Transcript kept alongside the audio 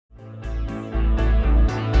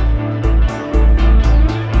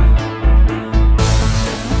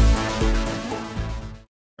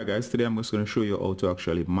Alright guys, today I'm just going to show you how to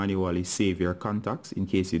actually manually save your contacts in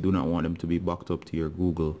case you do not want them to be backed up to your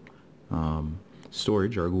Google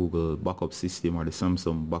storage or Google backup system or the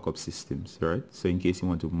Samsung backup systems, right? So in case you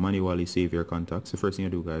want to manually save your contacts, the first thing you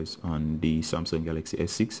do guys on the Samsung Galaxy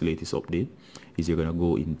S6 latest update is you're going to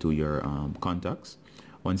go into your contacts.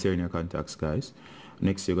 Once you're in your contacts guys,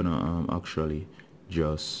 next you're going to actually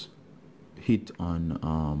just hit on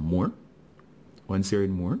more. Once you're in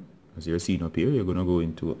more, as you're seeing up here, you're going to go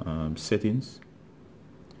into settings,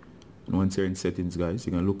 and once you're in settings guys,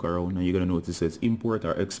 you're going to look around and you're going to notice it says import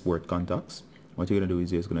or export contacts. What you're going to do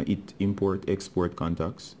is you're just going to hit import export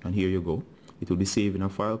contacts, and here you go. It will be saved in a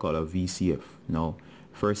file called a VCF. Now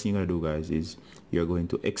first thing you're going to do guys is you're going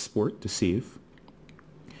to export to save.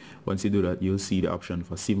 Once you do that, you'll see the option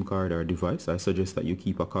for SIM card or device. I suggest that you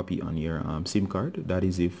keep a copy on your SIM card. That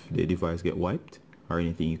is if the device get wiped or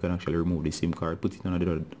anything, you can actually remove the SIM card, put it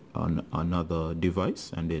on another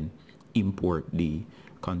device, and then import the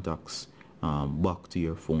contacts back to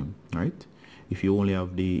your phone, right? If you only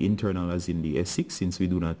have the internal as in the S6, since we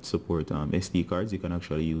do not support SD cards, you can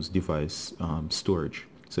actually use device storage.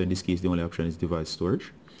 So in this case, the only option is device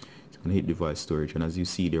storage. So I'm going to hit device storage, and as you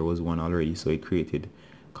see, there was one already, so it created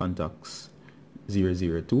contacts 002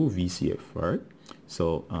 VCF, alright?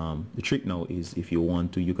 So the trick now is if you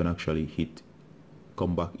want to, you can actually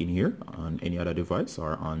come back in here on any other device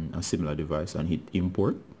or on a similar device and hit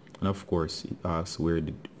import, and of course it asks where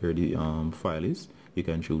the file is. You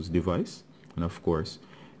can choose device, and of course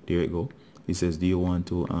there you go. It says, do you want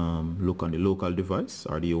to look on the local device,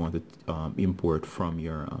 or do you want to import from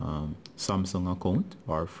your Samsung account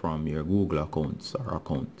or from your Google accounts or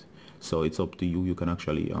account? So it's up to you. You can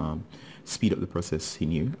actually speed up the process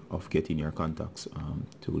in here of getting your contacts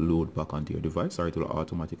to load back onto your device, or it will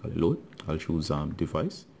automatically load. I'll choose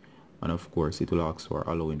device, and of course it will ask for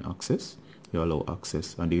allowing access. You allow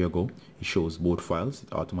access, and there you go. It shows both files.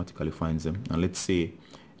 It automatically finds them. And let's say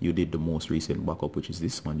you did the most recent backup, which is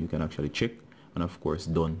this one. You can actually check, and of course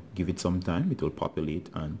done. Give it some time. It will populate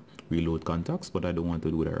and reload contacts, but I don't want to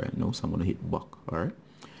do that right now, so I'm going to hit back. All right.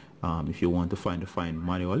 If you want to find the file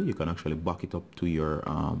manually, you can actually back it up to your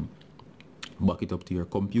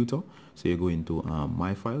computer. So you go into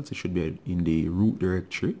my files. It should be in the root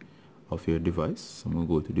directory of your device. So I'm going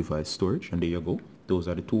to go to device storage, and there you go. Those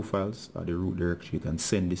are the two files at the root directory. You can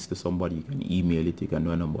send this to somebody, you can email it, you can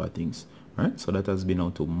do a number of things. Alright, so that has been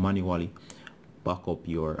how to manually back up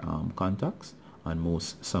your contacts on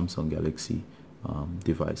most Samsung Galaxy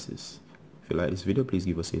devices. If you like this video, please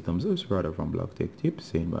give us a thumbs up. It's Brother from Blog Tech Tips,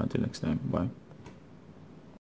 saying bye until next time. Bye.